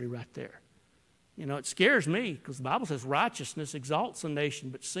country right there? It scares me because the Bible says righteousness exalts a nation,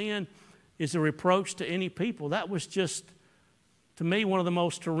 but sin is a reproach to any people. That was just, to me, one of the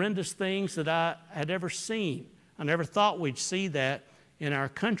most horrendous things that I had ever seen. I never thought we'd see that in our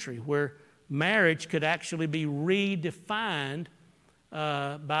country, where marriage could actually be redefined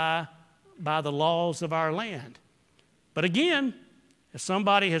by the laws of our land. But again, if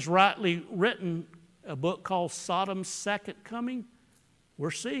somebody has rightly written a book called Sodom's Second Coming,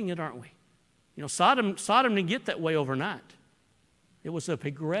 we're seeing it, aren't we? Sodom didn't get that way overnight. It was a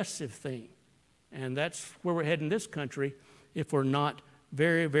progressive thing. And that's where we're heading in this country if we're not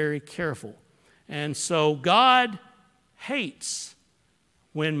very, very careful. And so God hates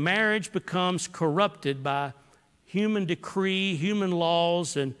when marriage becomes corrupted by human decree, human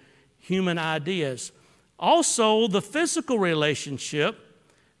laws, and human ideas. Also, the physical relationship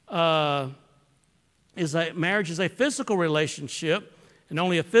marriage is a physical relationship, and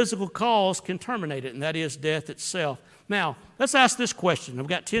only a physical cause can terminate it, and that is death itself. Now, let's ask this question. I've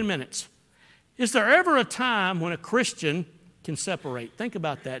got 10 minutes. Is there ever a time when a Christian can separate? Think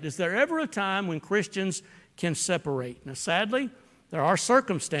about that. Is there ever a time when Christians can separate? Now, sadly, there are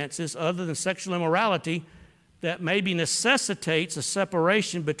circumstances other than sexual immorality that maybe necessitates a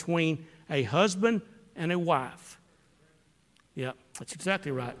separation between a husband and a wife. Yeah, that's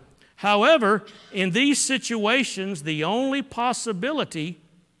exactly right. However, in these situations, the only possibility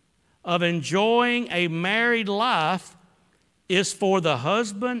of enjoying a married life is for the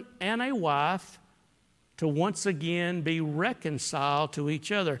husband and a wife to once again be reconciled to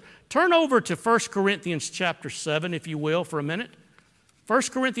each other. Turn over to 1 Corinthians chapter 7, if you will, for a minute. 1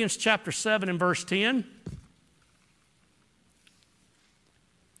 Corinthians chapter 7 and verse 10.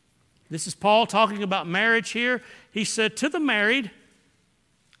 This is Paul talking about marriage here. He said, "To the married,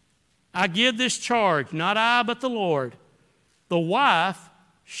 I give this charge, not I, but the Lord. The wife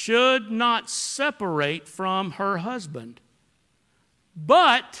should not separate from her husband.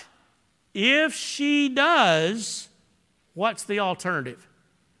 But if she does, what's the alternative?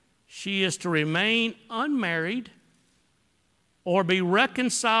 She is to remain unmarried or be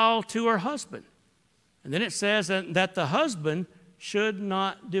reconciled to her husband." And then it says that the husband should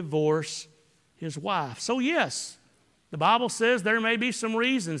not divorce his wife. So yes, the Bible says there may be some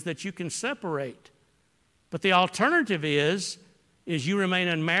reasons that you can separate. But the alternative is you remain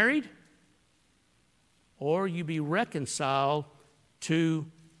unmarried or you be reconciled to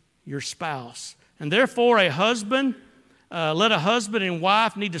your spouse. And therefore let a husband and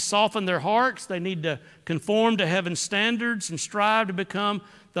wife need to soften their hearts. They need to conform to heaven's standards and strive to become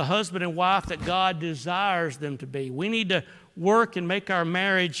the husband and wife that God desires them to be. We need to work and make our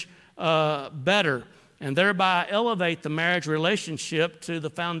marriage better, and thereby elevate the marriage relationship to the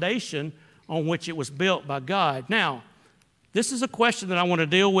foundation on which it was built by God. Now, this is a question that I want to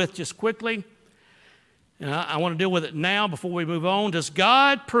deal with just quickly. And I want to deal with it now before we move on. Does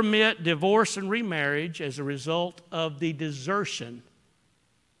God permit divorce and remarriage as a result of the desertion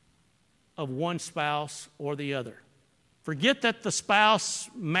of one spouse or the other? Forget that the spouse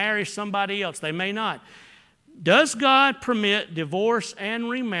marries somebody else. They may not. Does God permit divorce and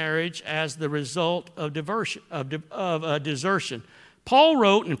remarriage as the result of desertion? Paul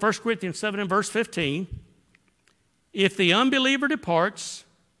wrote in 1 Corinthians 7 and verse 15, "If the unbeliever departs,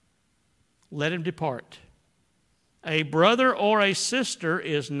 let him depart. A brother or a sister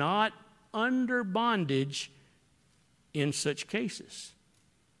is not under bondage in such cases.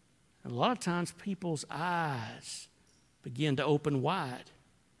 And a lot of times people's eyes begin to open wide.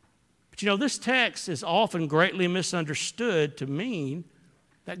 But you know, this text is often greatly misunderstood to mean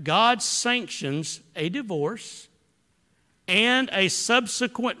that God sanctions a divorce and a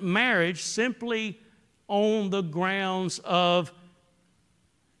subsequent marriage simply on the grounds of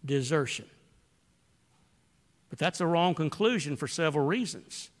desertion. But that's a wrong conclusion for several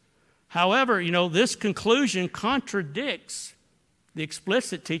reasons. However, you know, this conclusion contradicts the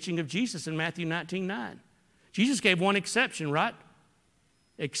explicit teaching of Jesus in Matthew 19:9. Jesus gave one exception, right?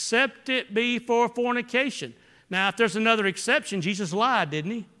 Except it be for fornication. Now, if there's another exception, Jesus lied,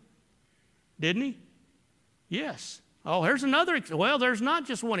 didn't he? Didn't he? Yes. Oh, here's another. Well, there's not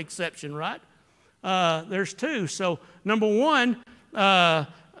just one exception, right? There's two. So, number one,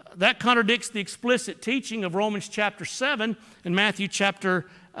 that contradicts the explicit teaching of Romans chapter 7 and Matthew chapter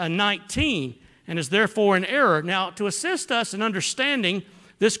 19, and is therefore in error. Now, to assist us in understanding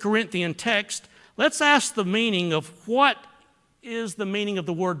this Corinthian text, let's ask the meaning of what is the meaning of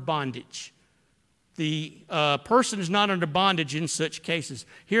the word bondage. The person is not under bondage in such cases.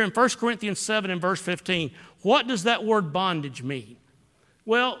 Here in 1 Corinthians 7 and verse 15, what does that word bondage mean?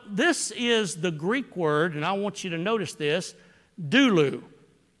 Well, this is the Greek word, and I want you to notice this, doulou.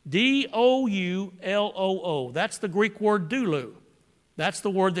 D-O-U-L-O-O. That's the Greek word doulou. That's the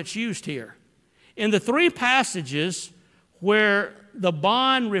word that's used here. In the three passages where the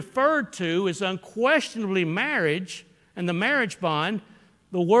bond referred to is unquestionably marriage and the marriage bond,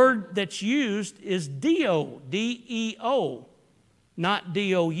 the word that's used is D-O, D-E-O, not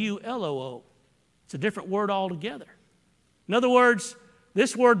D-O-U-L-O-O. It's a different word altogether. In other words,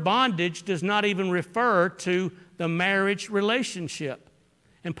 this word bondage does not even refer to the marriage relationship.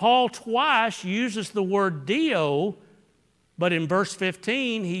 And Paul twice uses the word dio, but in verse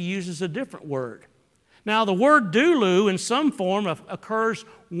 15 he uses a different word. Now the word doulou in some form occurs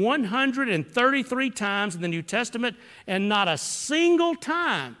 133 times in the New Testament, and not a single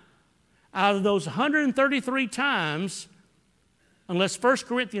time out of those 133 times, unless 1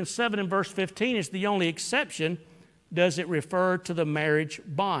 Corinthians 7 and verse 15 is the only exception, does it refer to the marriage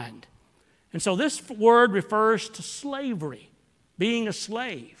bond. And so this word refers to slavery. Being a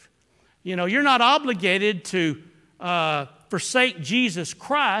slave. You know, you're not obligated to forsake Jesus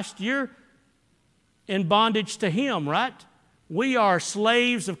Christ. You're in bondage to Him, right? We are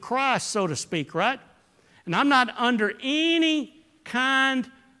slaves of Christ, so to speak, right? And I'm not under any kind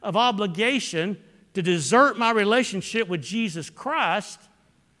of obligation to desert my relationship with Jesus Christ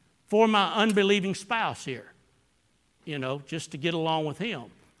for my unbelieving spouse here, you know, just to get along with Him.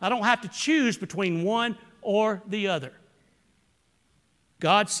 I don't have to choose between one or the other.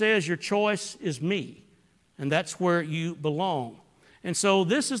 God says your choice is me, and that's where you belong. And so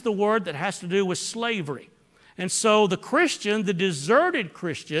this is the word that has to do with slavery. And so the Christian, the deserted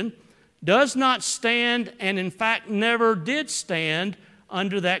Christian, does not stand, and in fact never did stand,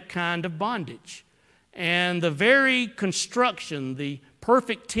 under that kind of bondage. And the very construction, the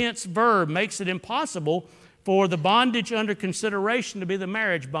perfect tense verb, makes it impossible for the bondage under consideration to be the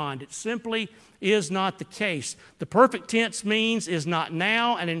marriage bond. It simply is not the case. The perfect tense means is not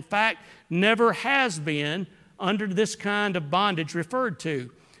now, and in fact never has been under this kind of bondage referred to.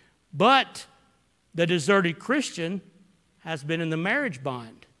 But the deserted Christian has been in the marriage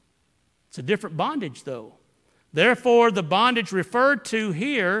bond. It's a different bondage though. Therefore, the bondage referred to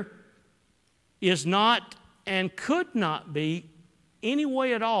here is not and could not be any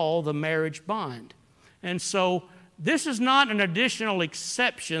way at all the marriage bond. And so this is not an additional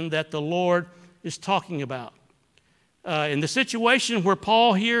exception that the Lord is talking about. In the situation where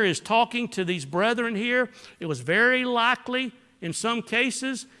Paul here is talking to these brethren here, it was very likely in some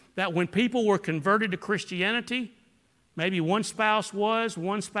cases that when people were converted to Christianity, maybe one spouse was,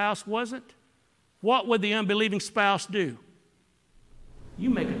 one spouse wasn't. What would the unbelieving spouse do? You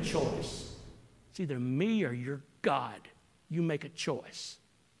make a choice. It's either me or your God. You make a choice.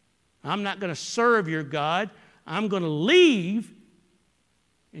 I'm not going to serve your God. I'm going to leave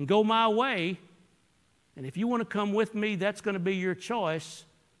and go my way. And if you want to come with me, that's going to be your choice.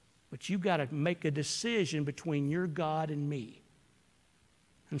 But you've got to make a decision between your God and me.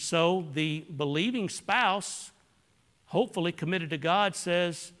 And so the believing spouse, hopefully committed to God,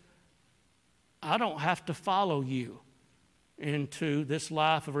 says, I don't have to follow you into this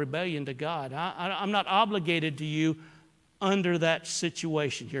life of rebellion to God. I'm not obligated to you under that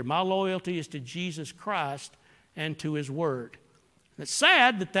situation here. My loyalty is to Jesus Christ and to His Word. And it's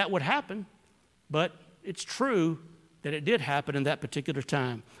sad that that would happen, but it's true that it did happen in that particular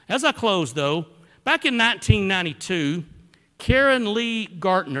time. As I close, though, back in 1992, Karen Lee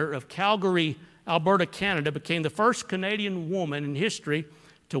Gartner of Calgary, Alberta, Canada, became the first Canadian woman in history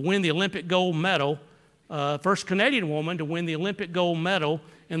to win the Olympic gold medal, first Canadian woman to win the Olympic gold medal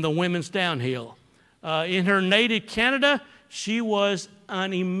in the women's downhill. In her native Canada, she was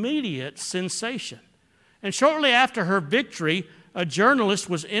an immediate sensation. And shortly after her victory, a journalist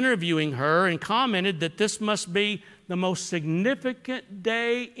was interviewing her and commented that this must be the most significant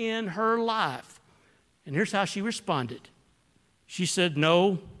day in her life. And here's how she responded. She said,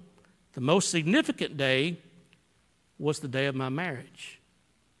 "No, the most significant day was the day of my marriage.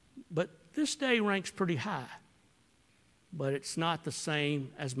 But this day ranks pretty high. But it's not the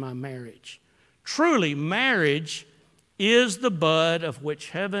same as my marriage. Truly, marriage is the bud of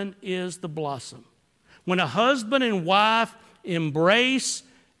which heaven is the blossom. When a husband and wife embrace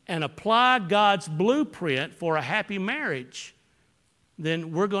and apply God's blueprint for a happy marriage,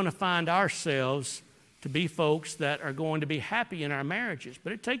 then we're going to find ourselves to be folks that are going to be happy in our marriages.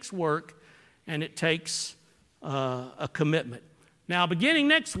 But it takes work and it takes a commitment. Now, beginning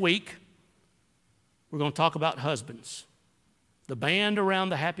next week, we're going to talk about husbands. The band around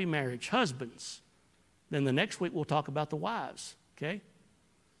the happy marriage, husbands. Then the next week we'll talk about the wives, okay?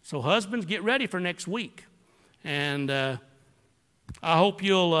 So husbands, get ready for next week. And I hope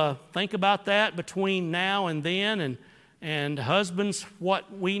you'll think about that between now and then, and husbands,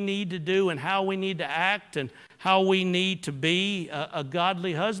 what we need to do and how we need to act and how we need to be a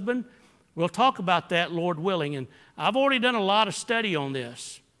godly husband. We'll talk about that, Lord willing. And I've already done a lot of study on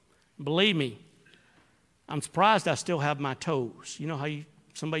this. Believe me, I'm surprised I still have my toes. You know how you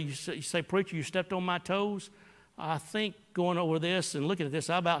say, "Preacher, you stepped on my toes"? I think going over this and looking at this,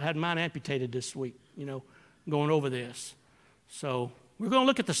 I about had mine amputated this week, going over this. So we're going to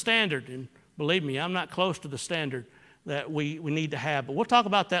look at the standard, and believe me, I'm not close to the standard that we need to have. But we'll talk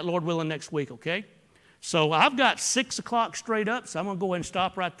about that, Lord willing, next week, okay? So I've got 6 o'clock straight up, so I'm going to go ahead and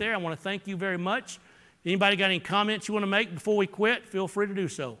stop right there. I want to thank you very much. Anybody got any comments you want to make before we quit? Feel free to do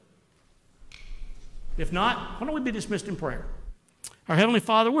so. If not, why don't we be dismissed in prayer? Our Heavenly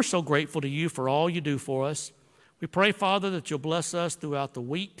Father, we're so grateful to you for all you do for us. We pray, Father, that you'll bless us throughout the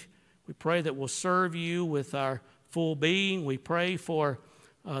week. We pray that we'll serve you with our full being. We pray for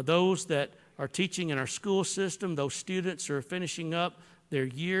those that are teaching in our school system, those students who are finishing up their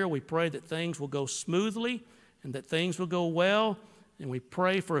year. We pray that things will go smoothly and that things will go well. And we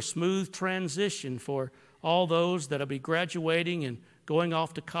pray for a smooth transition for all those that will be graduating and going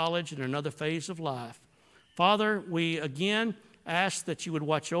off to college in another phase of life. Father, we again ask that you would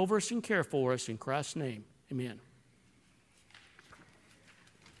watch over us and care for us in Christ's name. Amen.